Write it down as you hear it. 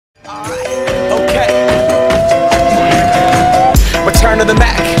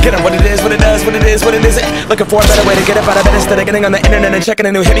is, what it is, what it isn't. Looking for a better way to get up out of bed instead of getting on the internet and checking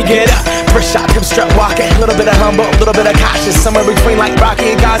a new hit. Me get up, first shot, come strut walking. A little bit of humble, a little bit of cautious, somewhere between like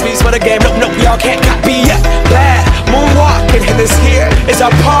Rocky and Cosby's.